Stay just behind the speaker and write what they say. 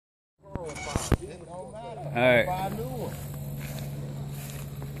Alright.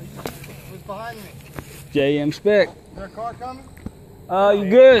 Who's behind me? Jmspeck. Is there a car coming? You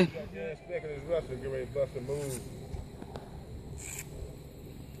good? Jmspeck and his Russell get ready to bust a move.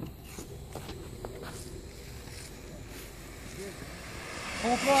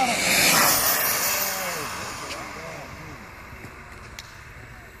 Full throttle.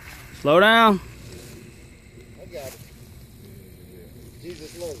 Slow down. I got it.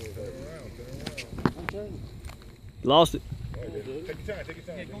 Jesus loves me. Turn around. I'm turning. Lost it. Take your time, take your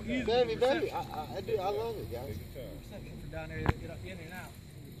time. Baby, baby, I do. I love it, guys. Take your time. Down there, get in and out.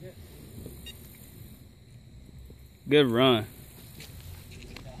 Good run.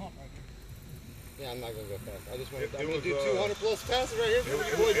 Yeah, I'm not gonna go fast. I just want to do 200 plus passes right here for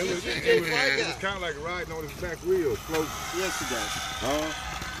your boy It was kind of like riding on his back wheel, float. Yes, he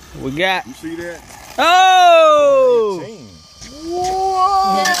does. We got. You see that? Oh!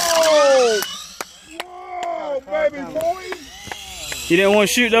 Whoa! Whoa, baby boy! You didn't want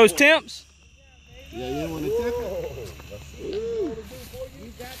to shoot those temps? Yeah, you didn't want to tip it. You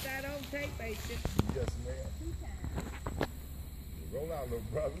got that on tape, ain't you? Yes, ma'am. Roll out, little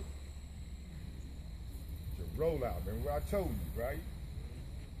brother. Roll out, man. What I told you, right?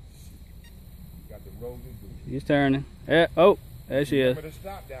 You got to roll this dude. She's turning. Yeah. Oh, there she is. Remember to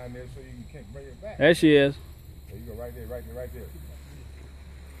stop down there so you can't bring it back. There she is. There you go, right there, right there, right there.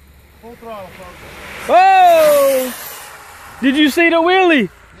 Full throttle, folks. Whoa! Did you see the wheelie?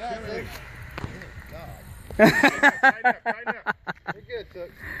 Yeah, Tuck. Tighten up. You're good, Tuck.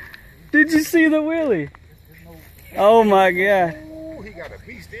 Did you see the wheelie? Oh my God. Ooh, he got a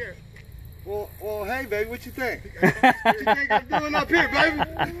piece there. Well, hey, baby, what you think? What you think I'm doing up here, baby?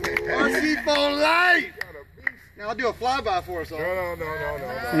 RC for life. Now I'll do a flyby for us all.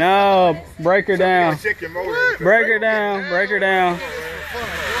 No. No, break her down. Check your motor. Break her down. Break her down.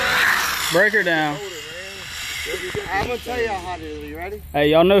 Break her down. I'm gonna tell y'all how to do it. You ready? Hey,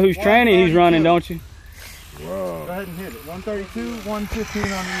 y'all know whose training he's running, don't you? Go ahead and hit it. 132, 115 on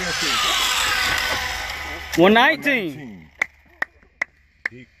the ESC. 119.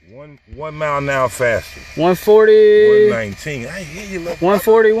 1 mile an hour faster. 140. 119. I hear you, look.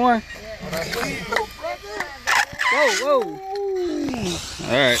 141. Whoa, whoa.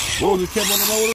 All right. What was the tip on the motor?